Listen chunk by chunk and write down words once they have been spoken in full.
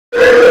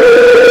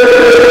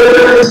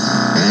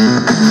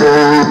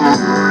Hello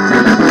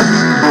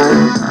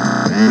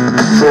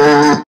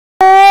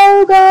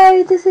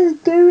guys, this is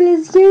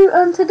Guleisgoo,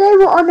 and today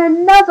we're on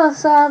another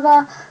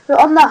server. We're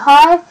on the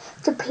Hive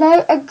to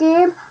play a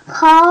game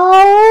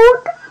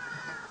called...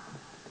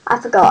 I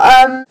forgot.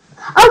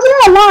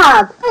 Oh yeah,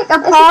 Lab. Like a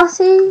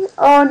party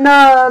on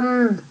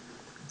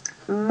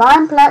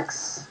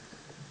Mineplex.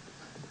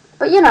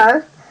 But you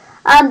know,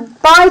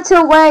 and bite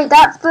away.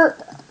 That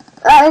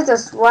is a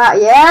swear.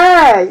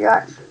 Yeah, you're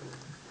actually...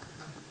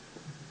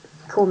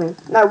 Call me.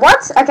 No,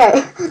 what?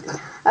 Okay.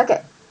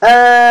 Okay.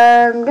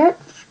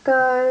 Let's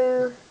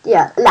go.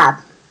 Yeah,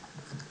 Lab.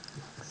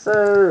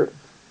 So,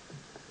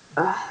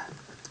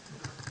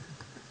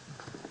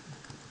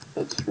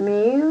 it's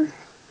move,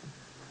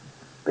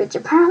 which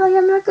apparently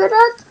I'm not good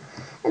at.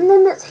 And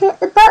then let's hit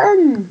the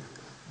button.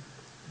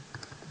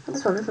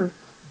 This one.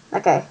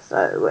 Okay,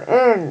 so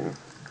we're in.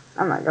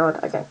 Oh my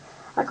god. Okay,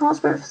 I can't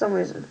sprint for some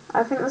reason.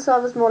 I think the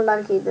server's more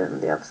laggy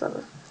than the other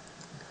servers.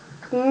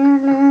 Steal.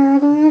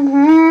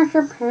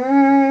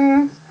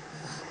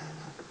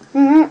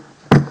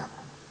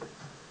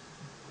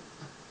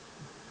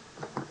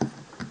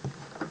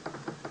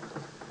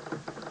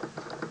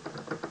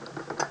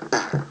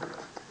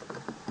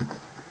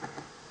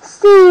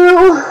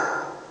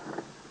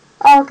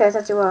 Oh, okay, it's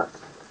actually worked.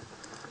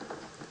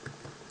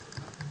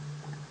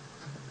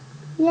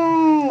 Yay!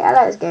 I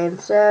like this game.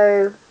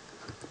 So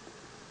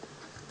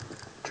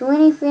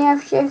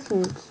 25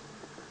 seconds.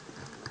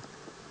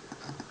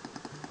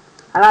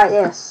 I like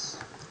this.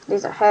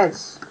 These are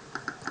heads.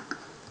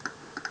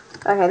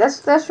 Okay,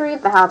 let's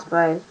read the how to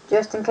play,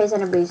 just in case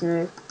anybody's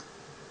new.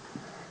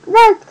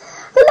 The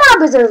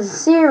Lab is a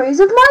series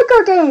of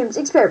micro games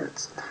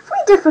experiments. 3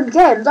 different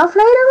games are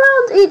played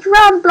around each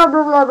round, blah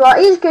blah blah blah.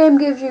 Each game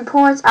gives you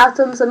points,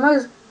 atoms,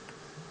 the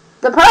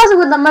person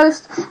with the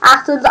most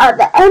atoms at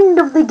the end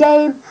of the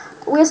game.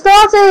 We're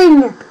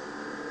starting!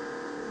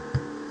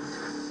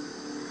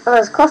 Oh,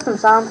 there's custom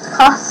sounds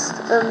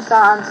as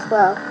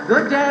well.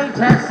 Good day,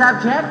 test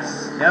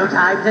subjects. No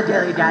time to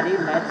dilly-dally,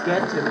 let's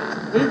get to it.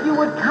 If you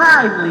would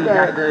kindly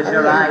divert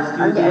your eyes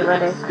to the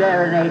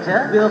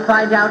experimenter, we'll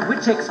find out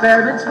which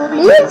experiments will be...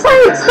 You didn't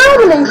say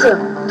experimenter!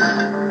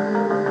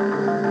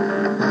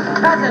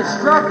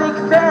 Catastrophic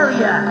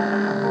failure!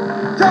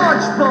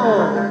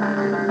 Dodgeball!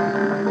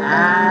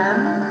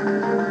 And...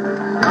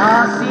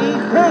 RC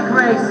pig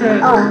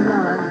racing! Oh no.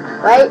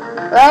 Wait.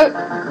 Good.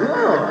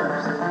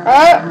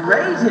 Wait.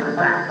 Great, in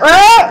fact.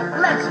 Wait.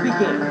 Let's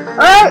begin.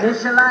 Wait.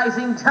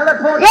 Initializing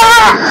teleport. Yeah!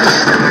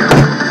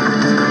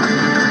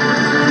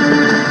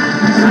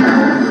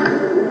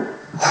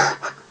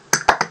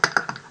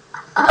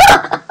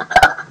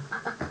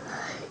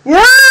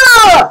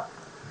 Yeah!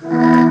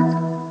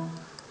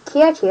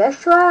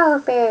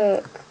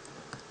 Catastrophic.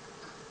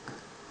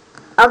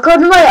 I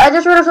couldn't wait. I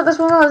just realized what this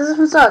one was. This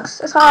one sucks.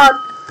 It's hard.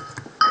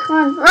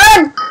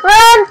 Run!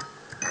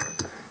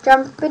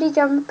 Jumpity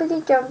jump.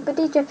 You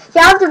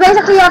have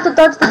to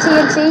dodge the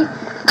TNT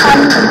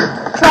and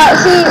try to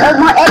see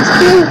my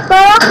XP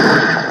bar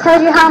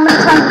tells you how many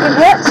times you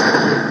hit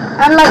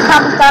and like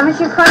how much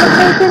damage you've kind of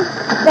taken.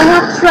 Then you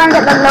have to try and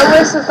get the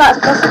lowest if that's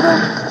possible.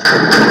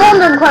 I'm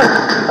doing quite.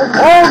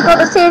 Oh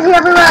god, there's TNT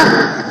everywhere.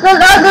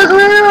 There's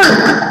weird.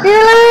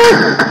 Delay!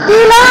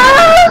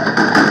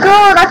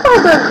 God, I thought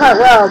I was doing quite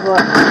well, but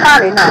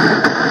apparently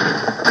not.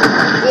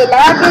 The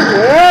lag is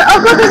here. Oh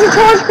god, there's a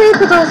charge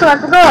creepers also, I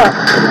forgot.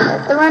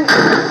 The one.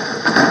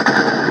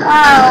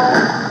 Ow.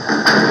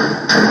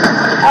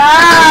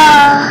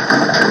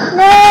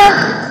 No.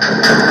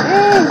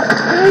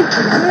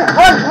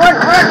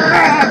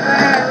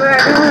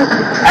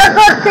 I've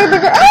got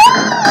creepers.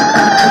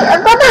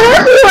 I've got them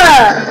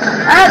everywhere.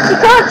 I actually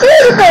can't see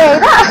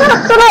anything. That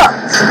hurts a lot.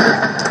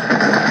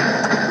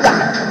 Yeah.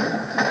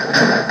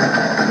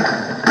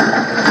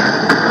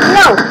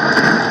 No.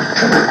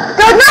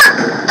 Good luck.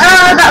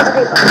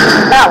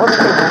 That was a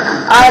creeper.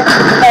 I have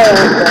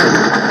failed this.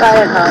 I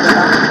don't know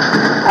that.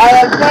 I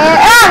have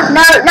failed.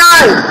 No.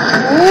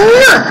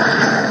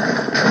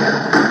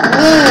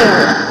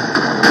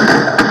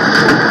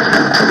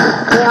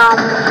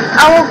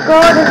 Oh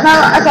god, there's no...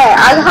 Okay,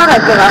 I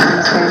can't give up on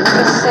this game. Let's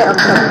just sit on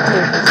top of the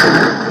creepers.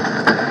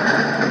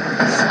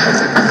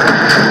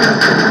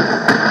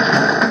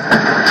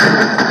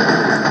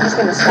 I'm just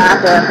gonna stand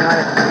there and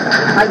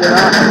I give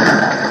up.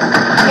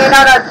 Okay, no.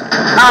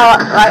 Oh,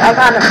 right, I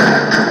kind of...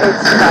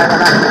 It's sorry about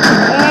that.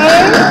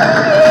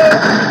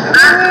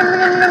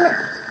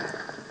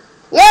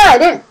 Yeah, I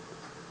didn't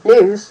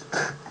lose.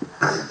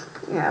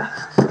 Yeah.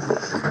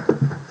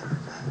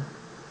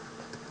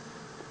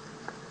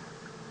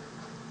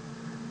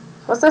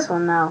 What's this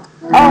one now?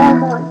 Oh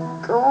my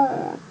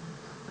god.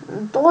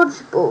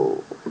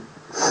 Dodgeball.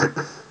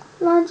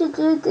 Why'd you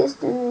do this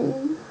to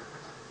me?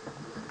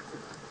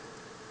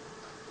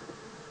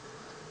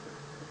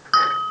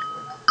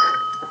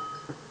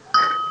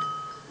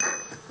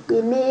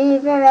 You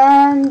move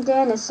around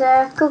in a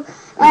circle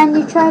and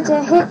you try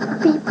to hit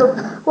people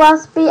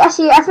whilst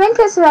actually I think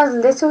as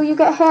little you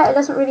get hit, it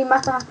doesn't really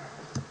matter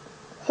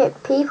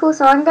hit people,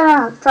 so I'm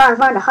gonna try and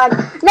find a hide.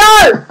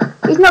 No!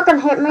 He's not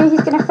gonna hit me. He's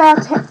gonna fail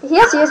to hit.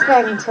 Yes, he is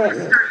failing to hit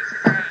me.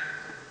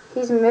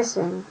 He's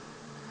missing.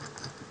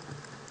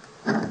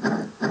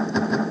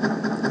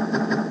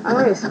 I'm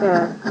really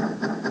scared.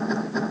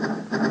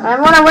 I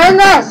want to win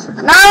this!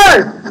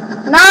 No!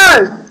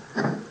 No!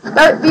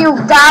 Don't be all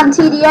damn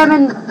TDM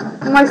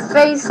in my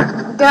face,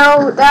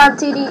 girl, damn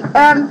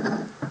TDM.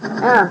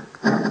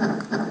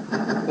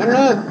 You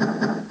mean?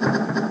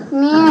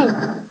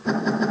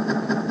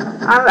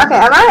 Okay,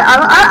 I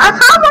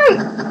can't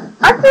wait.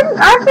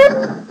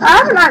 I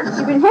haven't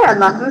actually been hit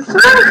enough. I'm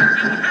sorry.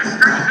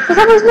 For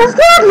some reason that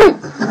scared me.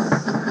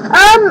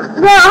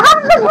 Yeah, I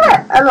haven't been hit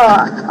a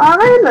lot. Oh,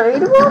 really?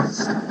 What?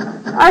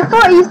 I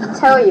thought I used to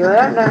tell you. I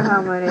don't know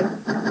how many.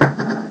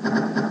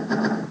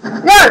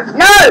 No!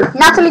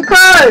 Natalie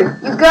Crow!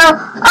 You go.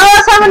 Oh,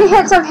 that's how many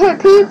hits I've hit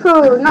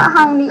people. Not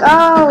how many.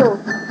 Oh.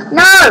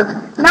 No!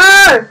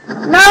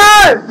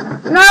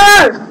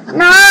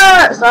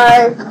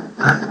 Sorry.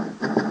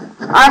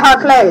 I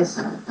have plays.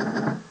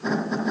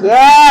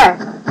 Yeah!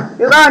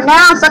 You're going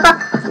now, sucker!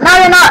 No,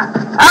 you're not!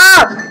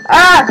 Oh!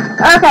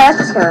 Okay, let's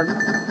just kill him.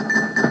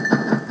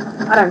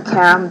 I don't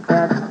care, I'm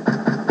dead.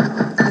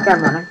 Okay,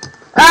 I'm running.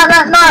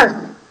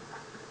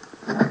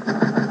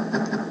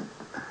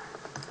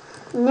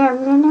 No!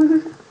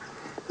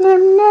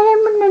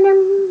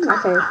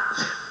 Okay.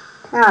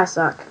 Now I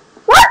suck.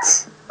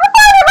 What? I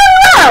found it really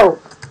well!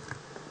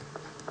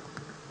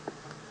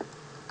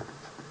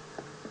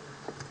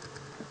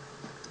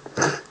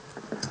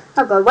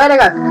 Oh god, where'd I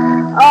go?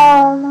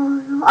 Oh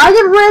no. I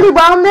did really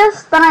well on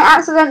this, then I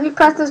accidentally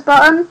pressed this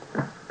button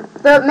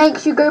that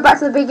makes you go back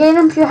to the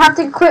beginning, so you have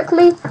to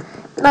quickly,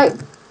 like,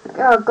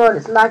 oh god,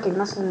 it's lagging, that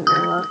doesn't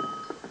really work.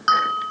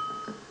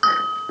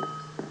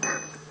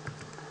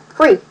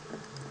 3,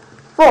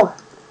 4,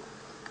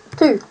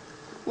 2,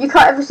 you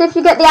can't, if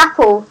you get the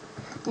apple,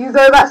 you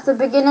go back to the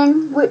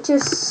beginning, which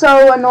is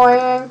so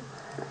annoying.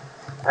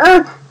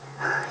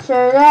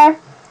 So there,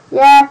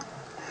 yeah,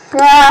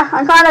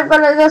 I'm kind of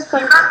good at this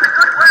one.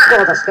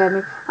 God, that scared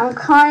me. I'm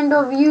kind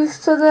of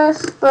used to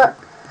this, but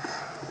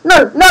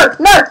no, good.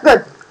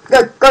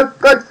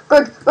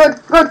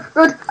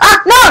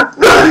 Ah, no!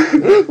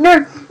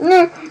 No.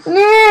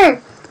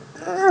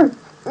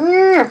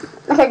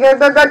 Okay, good.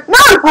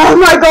 No! Oh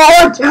my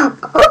god!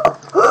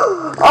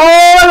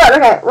 Oh my god,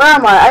 okay, where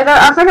am I?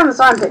 I think I'm the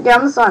sign pig. Yeah,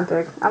 I'm the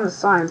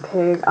sign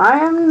pig. I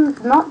am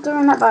not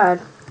doing that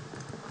bad.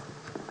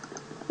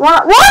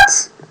 What?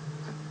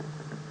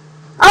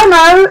 Oh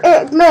no,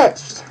 it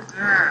glitched.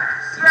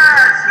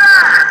 Yes.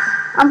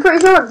 I'm pretty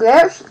sure it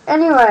glitched.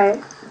 Anyway.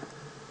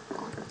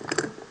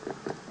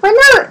 Wait,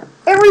 no,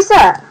 it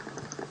reset.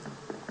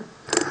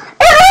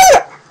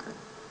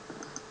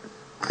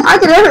 I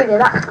deliberately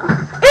did that.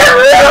 It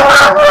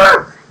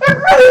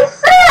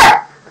reset!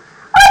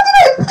 I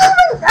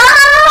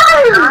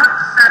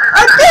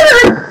didn't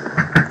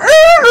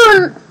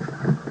even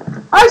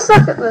I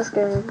suck at this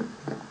game.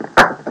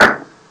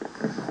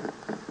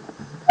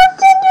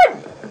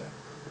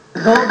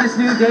 With all this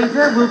new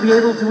data, we'll be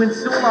able to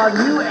install our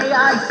new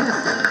AI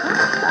system.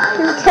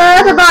 Who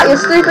cares about your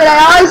stupid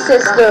AI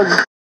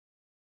system?